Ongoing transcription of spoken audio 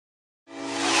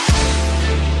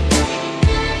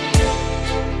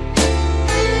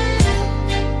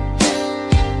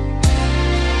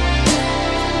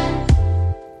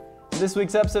This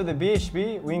week's episode of the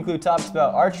BHB, we include topics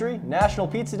about archery, National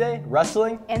Pizza Day,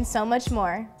 wrestling, and so much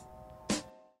more.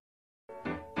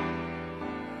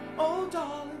 Oh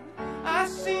darling, I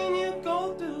seen you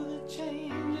go through the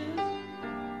changes,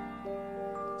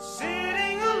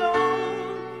 sitting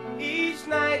alone each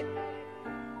night.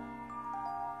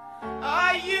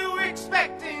 Are you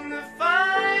expecting to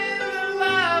find the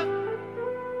love?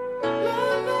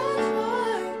 Love is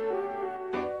mine,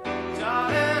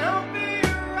 darling. Open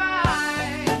your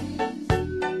eyes,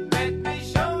 let me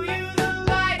show you the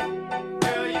light.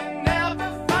 Will you never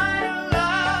find a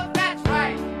love that's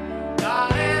right,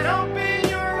 darling? Open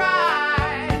your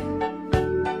eyes,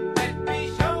 let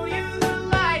me show you the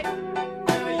light.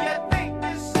 Will you think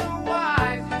you're so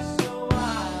wise? You're so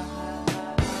wise.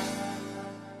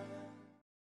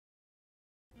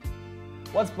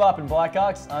 What's boppin'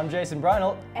 Blackhawks? I'm Jason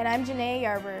Breinholt. And I'm Janae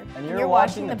Yarber. And you're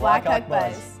watching the Blackhawk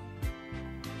Buzz.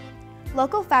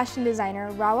 Local fashion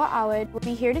designer Rawa Awad will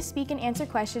be here to speak and answer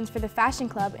questions for the Fashion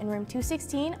Club in room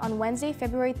 216 on Wednesday,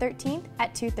 February 13th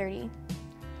at 2:30.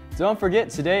 Don't forget,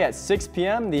 today at 6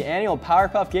 p.m., the annual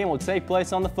Powerpuff game will take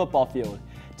place on the football field.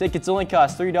 Tickets only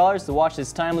cost $3 to watch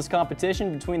this timeless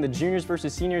competition between the juniors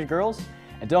versus seniors girls.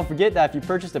 And don't forget that if you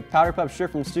purchase a Powerpuff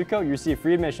shirt from Stuco, you receive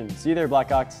free admission. See you there,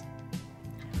 Blackhawks.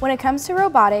 When it comes to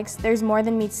robotics, there's more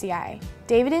than meets the eye.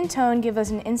 David and Tone give us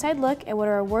an inside look at what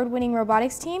our award-winning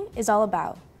robotics team is all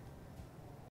about.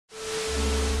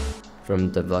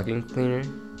 From the vacuum cleaner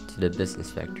to the business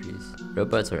factories,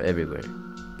 robots are everywhere.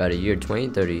 By the year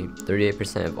 2030,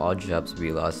 38% of all jobs will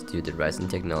be lost due to rising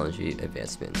technology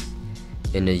advancements.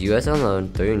 In the US alone,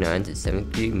 39 to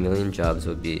 73 million jobs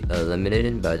will be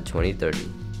eliminated by 2030.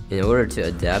 In order to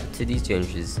adapt to these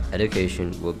changes,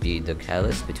 education will be the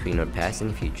catalyst between our past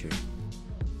and future.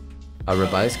 Our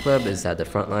robotics club is at the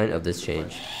front line of this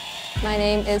change. My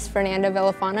name is Fernanda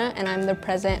Villafana and I'm the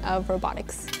president of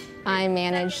robotics. I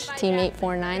manage Team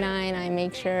 8499. I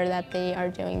make sure that they are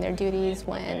doing their duties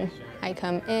when I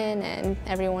come in, and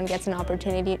everyone gets an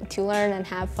opportunity to learn and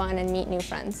have fun and meet new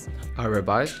friends. Our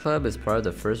robotics club is part of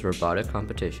the first robotic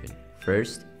competition,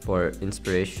 first for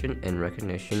inspiration and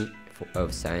recognition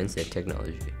of science and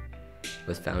technology. It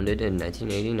was founded in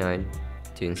 1989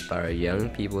 to inspire young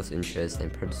people's interest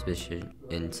and participation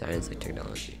in science and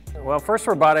technology. Well, First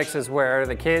Robotics is where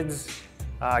the kids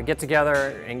get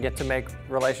together and get to make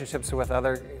relationships with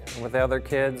other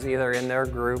kids, either in their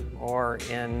group or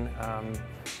in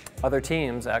other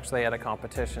teams actually at a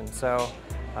competition. So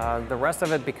the rest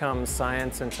of it becomes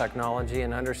science and technology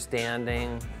and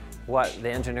understanding what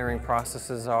the engineering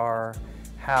processes are,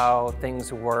 how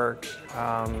things work,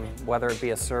 whether it be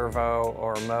a servo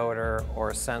or a motor or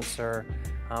a sensor,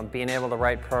 being able to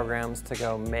write programs to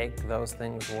go make those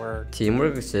things work.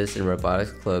 Teamwork exists in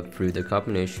Robotics Club through the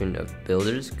combination of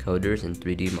builders, coders, and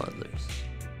 3D modelers.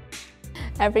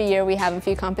 Every year we have a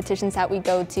few competitions that we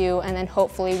go to, and then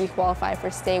hopefully we qualify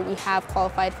for state. We have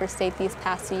qualified for state these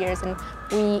past 2 years, and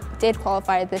we did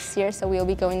qualify this year, so we'll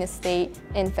be going to state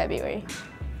in February.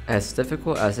 As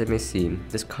difficult as it may seem,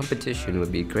 this competition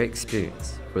would be a great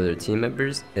experience for their team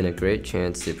members and a great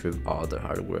chance to prove all their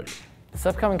hard work. This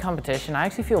upcoming competition, I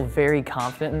actually feel very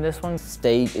confident in this one.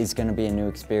 State is going to be a new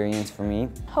experience for me.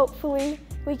 Hopefully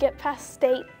we get past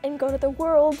state and go to the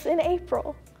Worlds in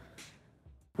April.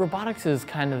 Robotics is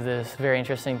kind of this very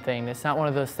interesting thing. It's not one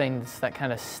of those things that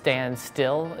kind of stands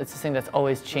still. It's this thing that's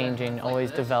always changing,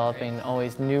 always developing,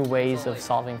 always new ways of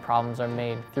solving problems are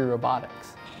made through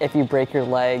robotics. If you break your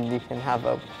leg, you can have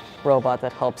a robot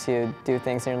that helps you do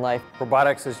things in your life.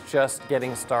 Robotics is just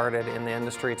getting started in the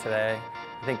industry today.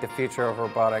 I think the future of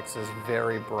robotics is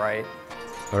very bright.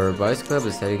 Our Robotics Club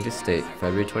is heading to state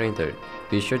February 23rd.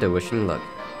 Be sure to wish them luck.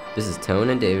 This is Tone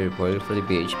and David reporting for the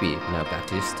BHB. Now back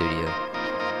to the studio.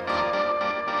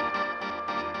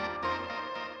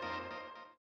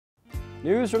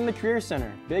 News from the Career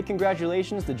Center. Big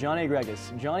congratulations to Johnny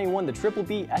Gregus. Johnny won the Triple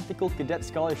B Ethical Cadet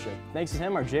Scholarship. Thanks to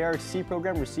him, our JRC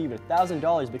program received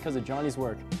 $1,000 because of Johnny's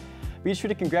work. Be sure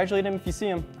to congratulate him if you see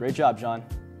him. Great job, John.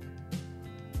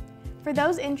 For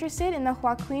those interested in the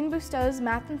Joaquin Bustos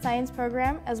Math and Science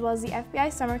program, as well as the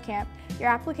FBI Summer Camp, your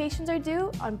applications are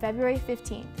due on February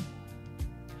 15th.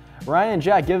 Ryan and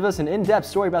Jack give us an in-depth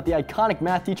story about the iconic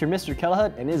math teacher Mr.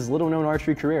 Kellahut and his little-known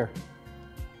archery career.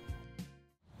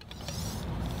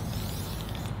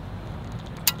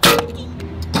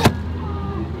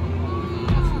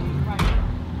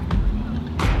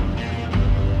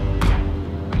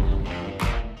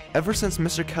 Ever since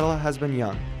Mr. Kellahut has been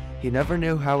young, he never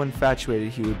knew how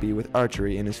infatuated he would be with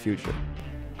archery in his future.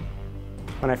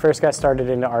 When I first got started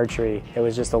into archery, it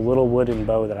was just a little wooden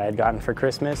bow that I had gotten for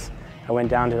Christmas. I went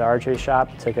down to the archery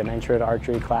shop, took an intro to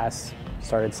archery class,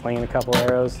 started slinging a couple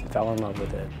arrows, fell in love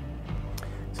with it.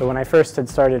 So when I first had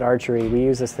started archery, we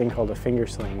used this thing called a finger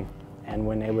sling, and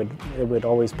when it would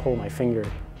always pull my finger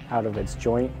out of its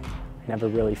joint. Never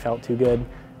really felt too good.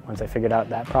 Once I figured out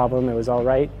that problem, it was all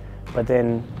right. But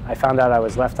then I found out I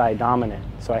was left eye dominant,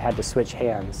 so I had to switch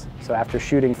hands. So after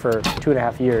shooting for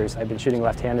 2.5 years, I've been shooting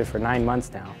left-handed for 9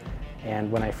 months now.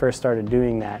 And when I first started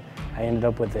doing that, I ended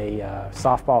up with a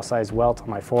softball-sized welt on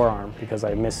my forearm because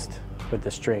I missed with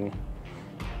the string.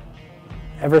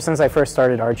 Ever since I first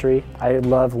started archery, I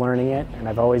love learning it, and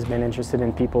I've always been interested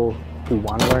in people who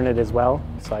want to learn it as well.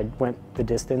 So I went the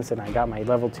distance and I got my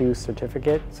level 2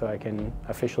 certificate so I can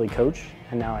officially coach.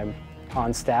 And now I'm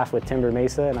on staff with Timber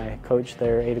Mesa and I coach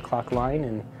their 8 o'clock line,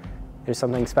 and there's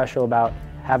something special about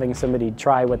having somebody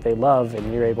try what they love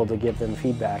and you're able to give them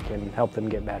feedback and help them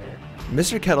get better.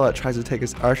 Mr. Kettle tries to take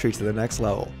his archery to the next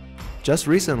level. Just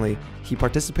recently, he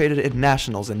participated in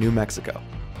Nationals in New Mexico.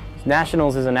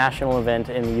 Nationals is a national event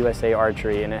in the USA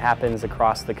Archery, and it happens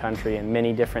across the country in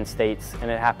many different states, and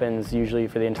it happens usually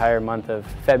for the entire month of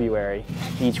February.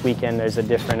 Each weekend there's a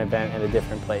different event at a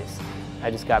different place. I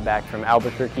just got back from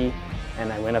Albuquerque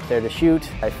and I went up there to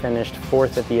shoot. I finished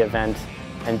 4th at the event,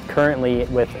 and currently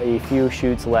with a few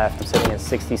shoots left, I'm sitting at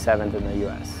 67th in the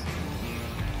US.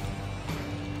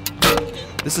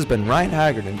 This has been Ryan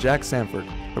Haggard and Jack Sanford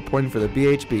reporting for the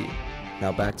BHB.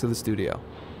 Now back to the studio.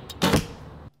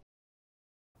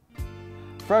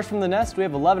 Fresh from the nest, we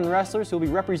have 11 wrestlers who will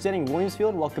be representing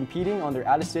Williamsfield while competing on their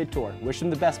out-of-state tour. Wish them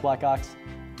the best, Blackhawks.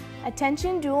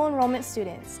 Attention dual enrollment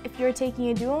students. If you are taking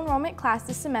a dual enrollment class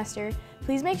this semester,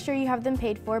 please make sure you have them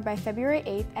paid for by February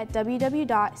 8th at www.cgc.edu.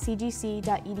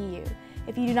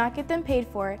 If you do not get them paid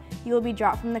for, you will be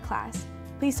dropped from the class.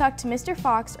 Please talk to Mr.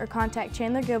 Fox or contact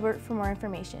Chandler Gilbert for more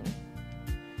information.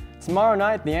 Tomorrow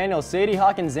night, the annual Sadie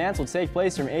Hawkins Dance will take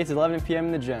place from 8 to 11 p.m.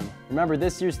 in the gym. Remember,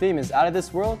 this year's theme is Out of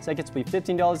This World. Tickets will be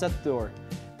 $15 at the door.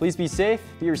 Please be safe,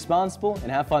 be responsible,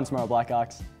 and have fun tomorrow,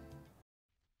 Blackhawks.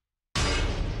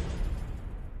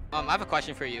 I have a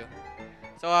question for you.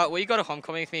 So, will you go to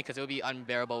homecoming with me? Because it would be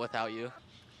unbearable without you.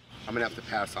 I'm gonna have to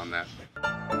pass on that.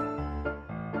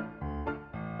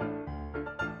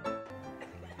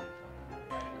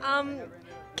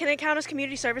 Can it count as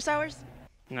community service hours?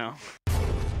 No.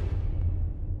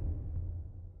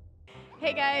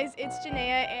 Hey guys, it's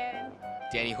Janaea and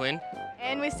Danny Huynh.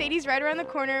 And with Sadie's right around the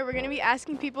corner, we're going to be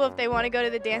asking people if they want to go to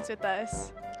the dance with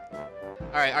us.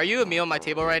 All right, are you a meal on my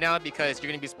table right now? Because you're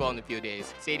going to be spoiled in a few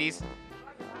days. Sadie's?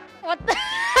 What the?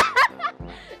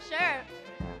 Sure.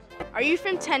 Are you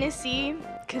from Tennessee?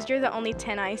 Because you're the only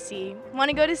 10 I see. Want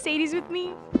to go to Sadie's with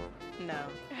me? No.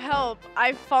 Help,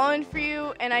 I've fallen for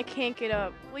you and I can't get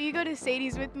up. Will you go to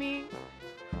Sadie's with me?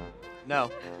 No.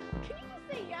 Can you just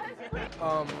say yes, please?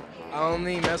 I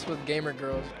only mess with gamer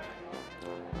girls.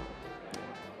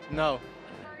 No.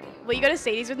 Will you go to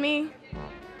Sadie's with me?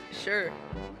 Sure.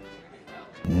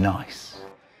 Nice.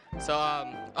 So,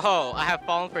 oh, I have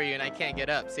fallen for you and I can't get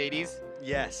up. Sadie's?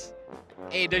 Yes.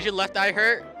 Hey, does your left eye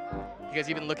hurt? Because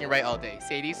you've been looking right all day.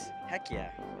 Sadie's? Heck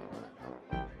yeah.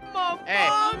 Hey,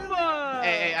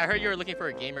 hey, I heard you were looking for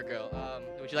a gamer girl.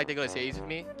 Would you like to go to Sadie's with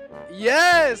me?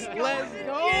 Yes, let's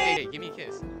go. Hey, give me a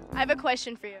kiss. I have a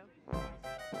question for you.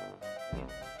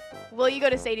 Will you go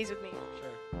to Sadie's with me?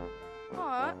 Sure.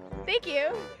 Aw, thank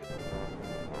you.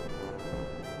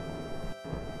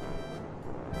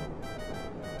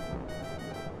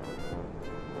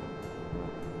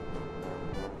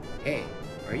 Hey,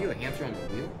 are you a hamster on the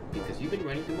wheel? Because you've been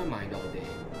running through my mind all day.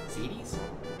 Sadie's?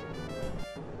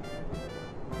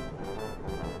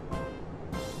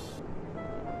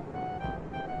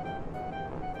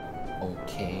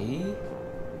 Okay.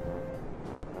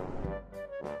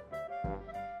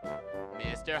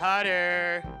 Mr.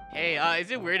 Hutter. Hey, is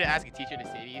it weird to ask a teacher to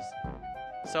Sadie's?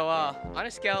 So, on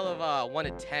a scale of 1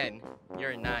 to 10,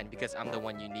 you're a 9 because I'm the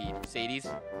one you need. Sadie's?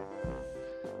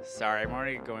 Sorry, I'm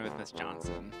already going with Miss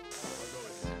Johnson.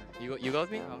 You go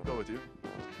with me? I'll go with you.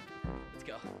 Let's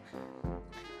go.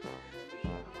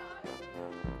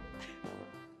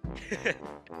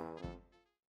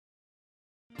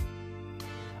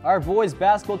 Our boys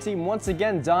basketball team once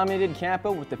again dominated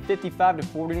Campo with a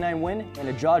 55-49 win and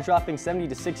a jaw-dropping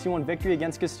 70-61 victory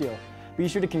against Castile. Be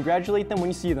sure to congratulate them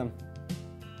when you see them.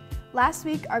 Last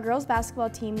week, our girls basketball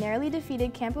team narrowly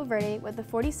defeated Campo Verde with a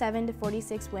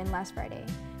 47-46 win last Friday.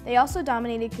 They also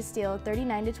dominated Castile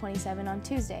 39-27 on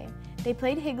Tuesday. They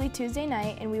played Higley Tuesday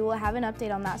night, and we will have an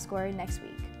update on that score next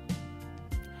week.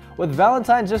 With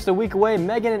Valentine's just a week away,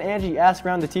 Megan and Angie asked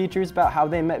around the teachers about how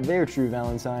they met their true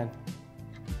Valentine.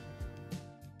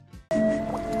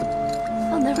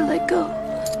 I'll never let go.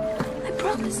 I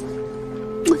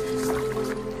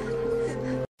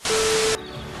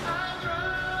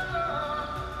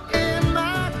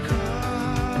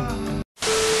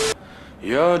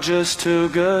You're just too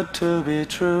good to be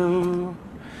true.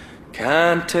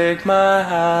 Can't take my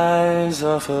eyes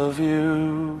off of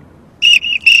you.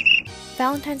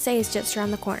 Valentine's Day is just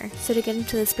around the corner, so to get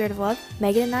into the spirit of love,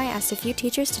 Megan and I asked a few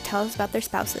teachers to tell us about their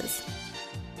spouses.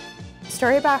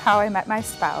 Story about how I met my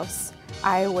spouse.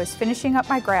 I was finishing up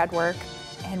my grad work,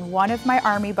 and one of my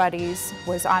Army buddies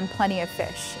was on Plenty of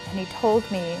Fish, and he told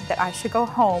me that I should go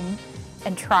home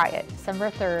and try it.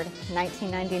 December 3rd,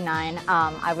 1999.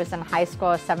 I was in high school,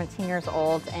 I was 17 years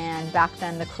old, and back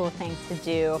then the cool thing to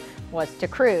do was to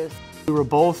cruise. We were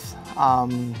both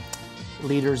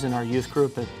leaders in our youth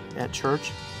group at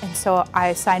church. And so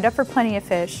I signed up for Plenty of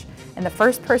Fish, and the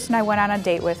first person I went on a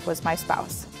date with was my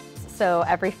spouse. So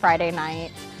every Friday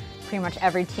night, pretty much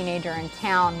every teenager in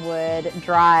town would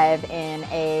drive in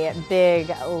a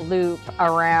big loop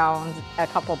around a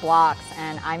couple blocks,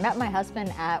 and I met my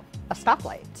husband at a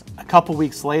stoplight. A couple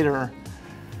weeks later,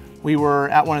 we were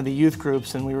at one of the youth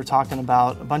groups, and we were talking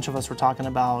about, a bunch of us were talking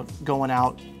about going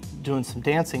out doing some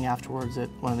dancing afterwards at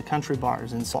one of the country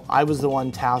bars, and so I was the one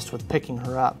tasked with picking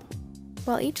her up.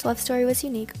 While each love story was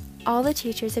unique, all the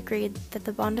teachers agreed that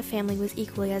the bond of family was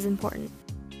equally as important.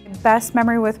 The best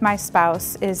memory with my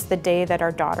spouse is the day that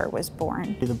our daughter was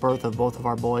born. The birth of both of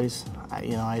our boys,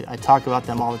 I talk about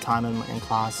them all the time in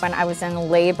class. When I was in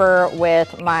labor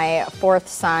with my fourth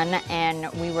son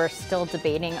and we were still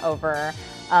debating over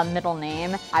a middle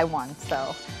name, I won,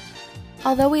 so.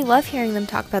 Although we love hearing them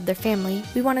talk about their family,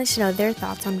 we wanted to know their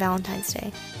thoughts on Valentine's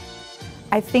Day.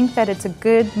 I think that it's a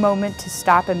good moment to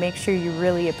stop and make sure you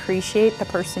really appreciate the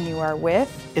person you are with.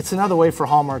 It's another way for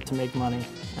Hallmark to make money.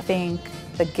 I think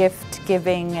the gift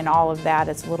giving and all of that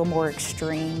is a little more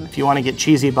extreme. If you want to get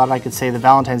cheesy about it, I could say that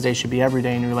Valentine's Day should be every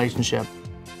day in your relationship.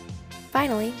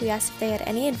 Finally, we asked if they had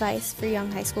any advice for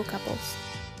young high school couples.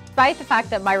 Despite the fact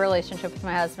that my relationship with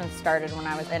my husband started when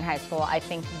I was in high school, I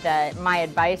think that my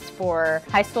advice for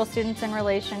high school students in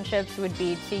relationships would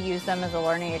be to use them as a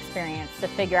learning experience to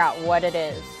figure out what it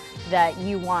is that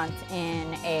you want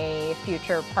in a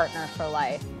future partner for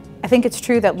life. I think it's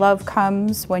true that love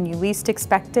comes when you least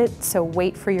expect it, so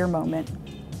wait for your moment.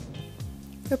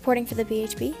 Reporting for the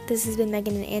BHB, this has been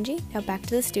Megan and Angie. Now back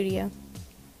to the studio.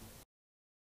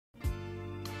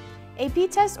 AP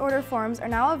test order forms are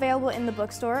now available in the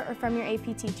bookstore or from your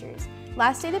AP teachers.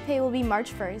 Last day to pay will be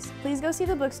March 1st. Please go see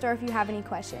the bookstore if you have any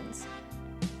questions.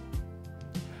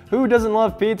 Who doesn't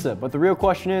love pizza? But the real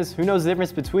question is, who knows the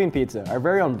difference between pizza? Our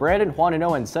very own Brandon, Juan, and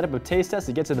Owen set up a taste test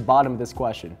to get to the bottom of this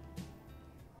question.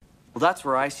 Well, that's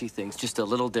where I see things just a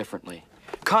little differently.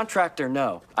 Contract or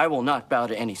no, I will not bow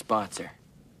to any sponsor.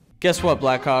 Guess what,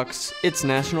 Blackhawks? It's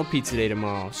National Pizza Day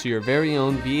tomorrow, so your very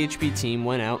own VHB team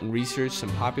went out and researched some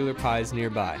popular pies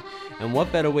nearby. And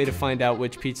what better way to find out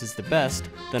which pizza's the best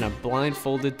than a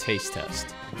blindfolded taste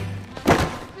test?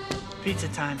 Pizza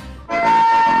time.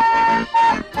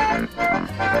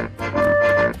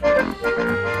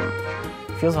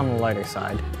 Feels on the lighter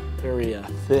side. Very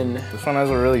thin. This one has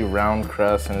a really round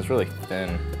crust and it's really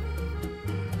thin.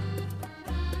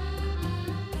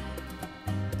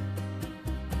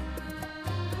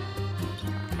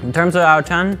 In terms of out of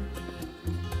 10,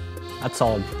 that's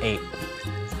solid 8.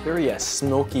 Very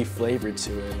smoky flavor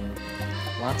to it.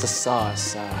 Lots of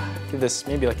sauce. Give this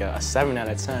maybe like a 7 out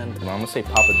of 10. I'm gonna say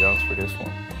Papa John's for this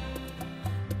one.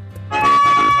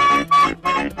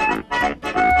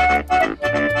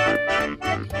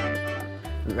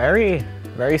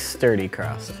 Very sturdy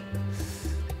crust.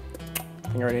 I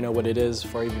think I already know what it is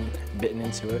before I've even bitten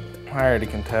into it. I already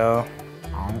can tell.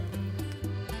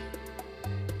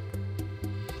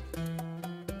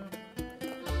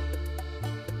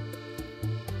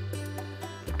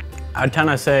 Out of 10,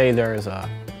 I say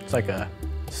it's like a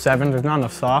 7. There's not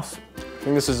enough sauce. I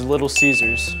think this is Little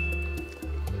Caesars.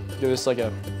 Give this like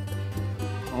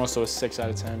almost a 6 out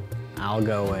of 10. I'll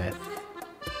go with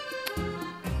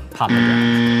Papa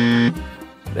John's.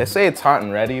 They say it's hot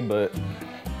and ready, but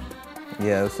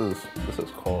yeah, this is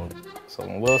cold. So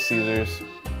Little Caesars,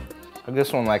 I'll give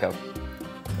this one like a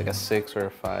 6 or a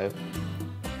 5.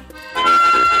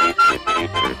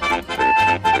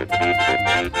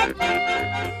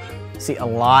 See, a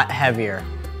lot heavier.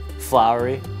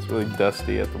 Floury. It's really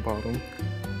dusty at the bottom.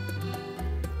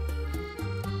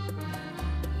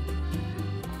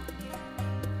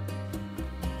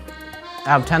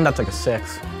 Out of 10, that's like a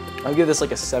 6. I'll give this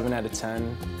like a 7 out of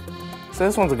 10. So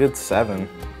this one's a good 7.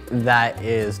 That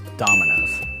is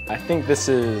Domino's. I think this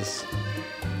is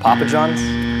Papa John's.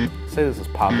 Say this is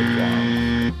Papa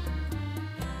John's.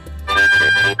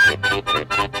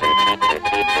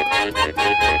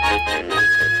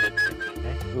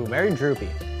 Ooh, very droopy.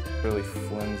 Really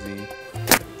flimsy.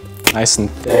 Nice and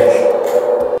thick.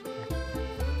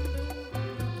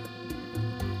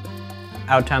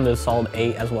 I would time this a solid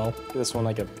 8 as well. This one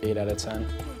like a 8 out of 10.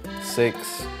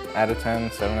 6 out of 10,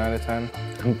 7 out of 10.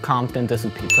 I'm confident this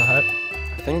is Pizza Hut.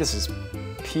 I think this is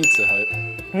Pizza Hut.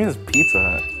 I think this is Pizza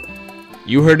Hut.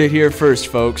 You heard it here first,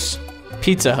 folks.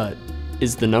 Pizza Hut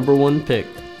is the #1 pick.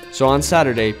 So on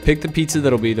Saturday, pick the pizza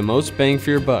that'll be the most bang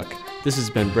for your buck. This has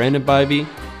been Brandon Bybee,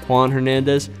 Juan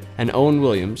Hernandez, and Owen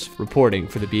Williams reporting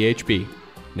for the BHB.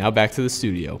 Now back to the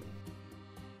studio.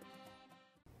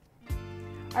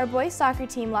 Our boys soccer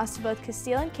team lost to both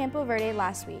Castile and Campo Verde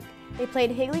last week. They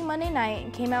played Higley Monday night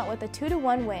and came out with a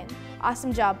 2-1 win.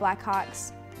 Awesome job,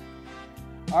 Blackhawks.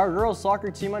 Our girls soccer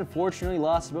team unfortunately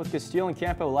lost to both Castile and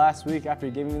Campo last week after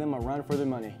giving them a run for their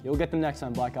money. You'll get them next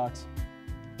time, Blackhawks.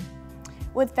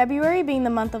 With February being the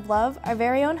month of love, our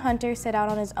very own Hunter set out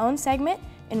on his own segment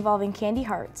involving candy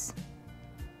hearts.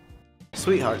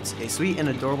 Sweethearts, a sweet and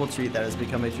adorable treat that has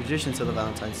become a tradition to the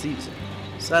Valentine's season.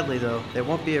 Sadly though, they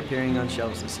won't be appearing on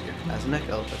shelves this year, as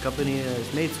Necco, a company that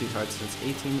has made sweethearts since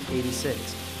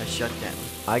 1886, has shut down.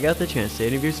 I got the chance to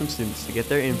interview some students to get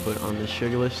their input on this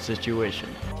sugarless situation.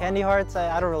 Candy hearts,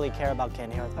 I don't really care about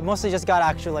candy hearts. I mostly just got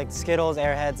actual like Skittles,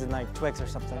 Airheads, and like Twix or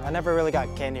something. I never really got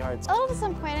candy hearts. A little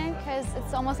disappointed because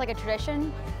it's almost like a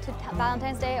tradition to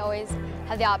Valentine's Day, always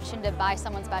have the option to buy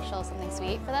someone special something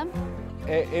sweet for them.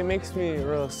 It makes me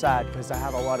real sad because I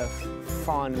have a lot of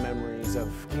fond memories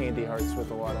of candy hearts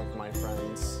with a lot of my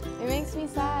friends. It makes me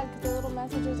sad because the little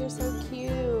messages are so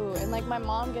cute, and like my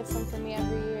mom gets them for me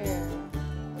every year.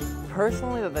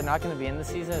 Personally, that they're not going to be in the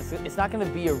season, it's not going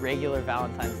to be a regular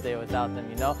Valentine's Day without them,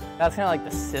 you know? That's kind of like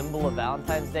the symbol of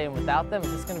Valentine's Day, and without them,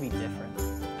 it's just going to be different.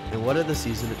 And what of the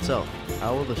season itself?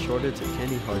 How will the shortage of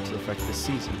candy hearts affect this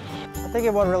season? I think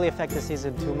it won't really affect the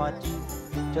season too much,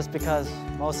 just because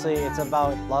mostly it's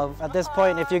about love. At this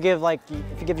point, if you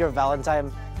give your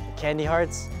Valentine candy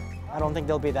hearts, I don't think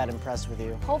they'll be that impressed with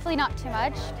you. Hopefully not too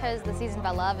much, because the season's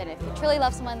about love, and if you truly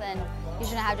love someone, then you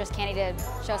shouldn't have just candy to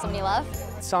show someone you love.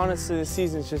 It's honestly, the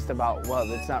season's just about love.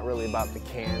 It's not really about the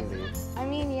candy. I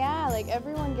mean, yeah, like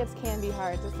everyone gets candy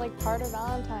hearts. It's like part of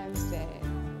Valentine's Day.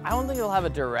 I don't think it'll have a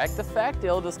direct effect.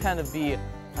 It'll just kind of be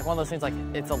like one of those things, like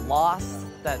it's a loss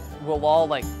that we'll all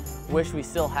like wish we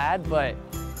still had, but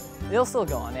it'll still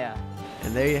go on, yeah.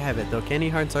 And there you have it. Though candy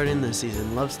hearts aren't in this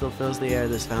season, love still fills the air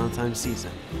this Valentine's season.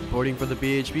 Reporting for the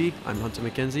BHB, I'm Hunter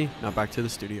McKenzie. Now back to the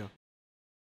studio.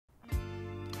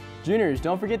 Juniors,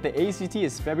 don't forget the ACT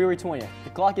is February 20th. The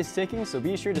clock is ticking, so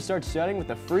be sure to start studying with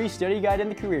a free study guide in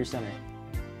the Career Center.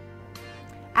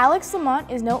 Alex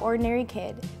Lamont is no ordinary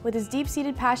kid. With his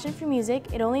deep-seated passion for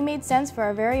music, it only made sense for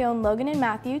our very own Logan and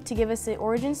Matthew to give us the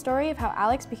origin story of how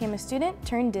Alex became a student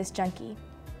turned disc junkie.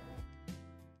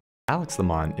 Alex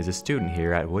Lamont is a student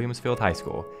here at Williamsfield High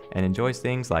School and enjoys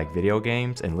things like video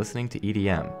games and listening to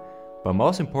EDM. But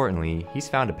most importantly, he's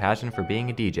found a passion for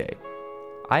being a DJ.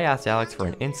 I asked Alex for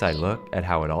an inside look at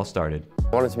how it all started.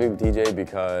 I wanted to be a DJ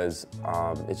because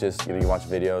it's just, you watch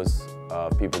videos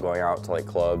of people going out to like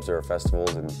clubs or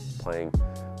festivals and playing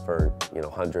for,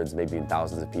 hundreds, maybe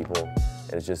thousands of people.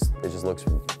 And it just looks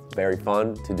very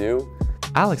fun to do.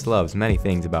 Alex loves many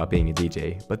things about being a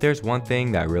DJ, but there's one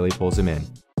thing that really pulls him in.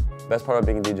 The best part of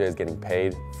being a DJ is getting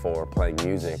paid for playing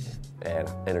music and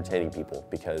entertaining people,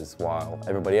 because while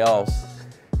everybody else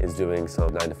is doing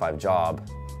some 9-to-5 job,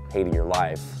 hating your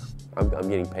life, I'm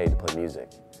getting paid to play music.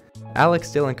 Alex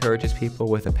still encourages people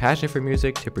with a passion for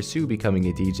music to pursue becoming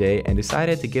a DJ and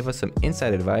decided to give us some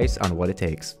inside advice on what it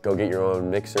takes. Go get your own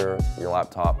mixer, your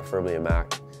laptop, preferably a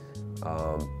Mac.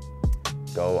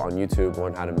 Go on YouTube,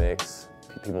 learn how to mix.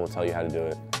 People will tell you how to do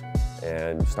it.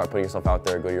 And start putting yourself out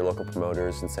there, go to your local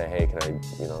promoters and say, hey, can I,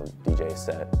 DJ a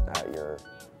set at your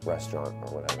restaurant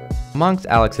or whatever. Amongst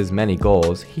Alex's many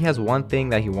goals, he has one thing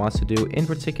that he wants to do in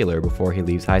particular before he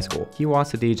leaves high school. He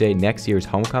wants to DJ next year's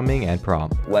homecoming and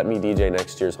prom. Let me DJ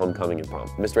next year's homecoming and prom.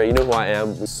 Mr. Ray, you know who I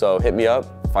am, so hit me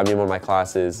up, find me in one of my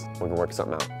classes, we can work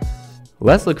something out.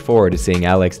 Let's look forward to seeing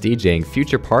Alex DJing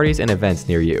future parties and events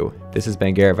near you. This has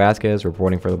been Garrett Vasquez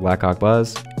reporting for the Blackhawk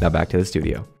Buzz. Now back to the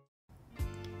studio.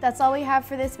 That's all we have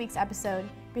for this week's episode.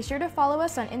 Be sure to follow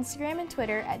us on Instagram and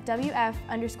Twitter at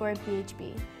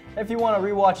WF_BHB. If you want to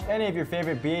rewatch any of your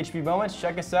favorite BHB moments,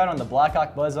 check us out on the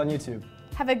Blackhawk Buzz on YouTube.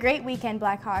 Have a great weekend,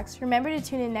 Blackhawks. Remember to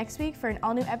tune in next week for an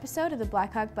all-new episode of the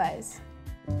Blackhawk Buzz.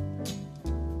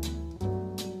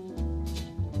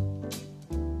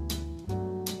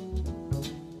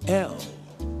 L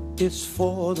is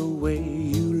for the way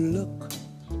you look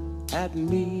at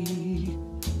me.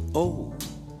 O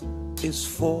is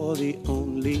for the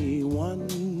only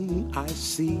one I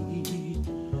see.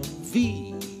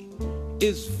 V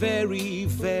is very,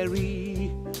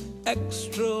 very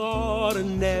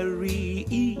extraordinary.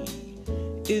 E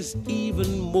is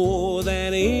even more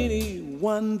than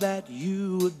anyone that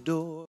you adore.